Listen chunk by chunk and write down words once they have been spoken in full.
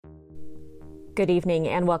Good evening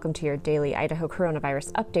and welcome to your daily Idaho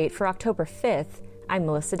coronavirus update for October 5th. I'm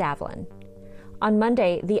Melissa Davlin. On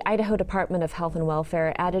Monday, the Idaho Department of Health and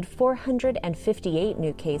Welfare added 458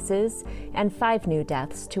 new cases and 5 new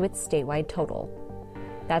deaths to its statewide total.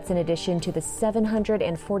 That's in addition to the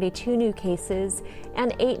 742 new cases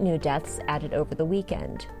and 8 new deaths added over the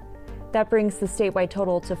weekend. That brings the statewide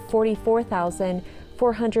total to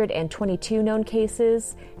 44,422 known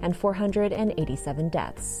cases and 487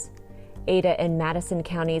 deaths. Ada and Madison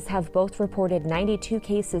counties have both reported 92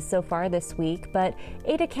 cases so far this week, but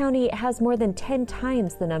Ada County has more than 10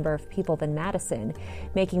 times the number of people than Madison,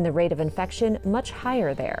 making the rate of infection much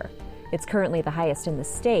higher there. It's currently the highest in the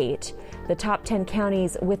state. The top 10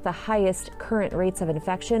 counties with the highest current rates of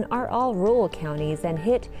infection are all rural counties and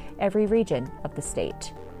hit every region of the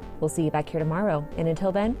state. We'll see you back here tomorrow, and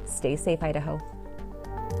until then, stay safe, Idaho.